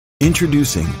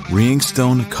Introducing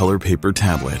Reinkstone Color Paper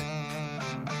Tablet.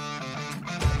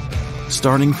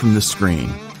 Starting from the screen,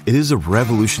 it is a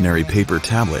revolutionary paper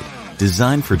tablet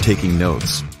designed for taking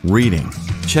notes, reading,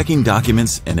 checking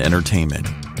documents, and entertainment.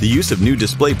 The use of new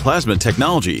display plasma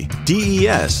technology,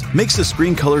 DES, makes the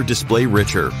screen color display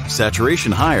richer,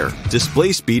 saturation higher,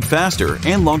 display speed faster,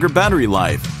 and longer battery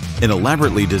life. And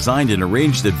elaborately designed and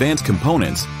arranged advanced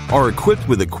components are equipped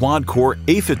with a quad-core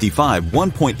A55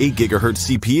 1.8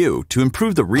 GHz CPU to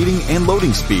improve the reading and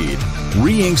loading speed.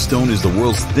 Reinkstone is the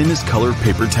world's thinnest color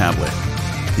paper tablet.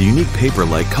 The unique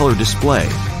paper-like color display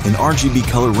and RGB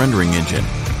color rendering engine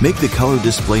make the color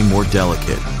display more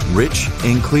delicate, rich,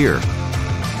 and clear.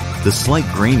 The slight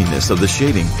graininess of the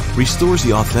shading restores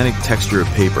the authentic texture of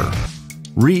paper.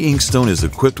 Reinkstone is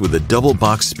equipped with a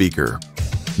double-box speaker.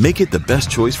 Make it the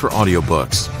best choice for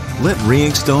audiobooks. Let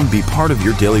Reinkstone be part of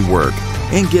your daily work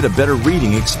and get a better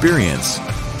reading experience.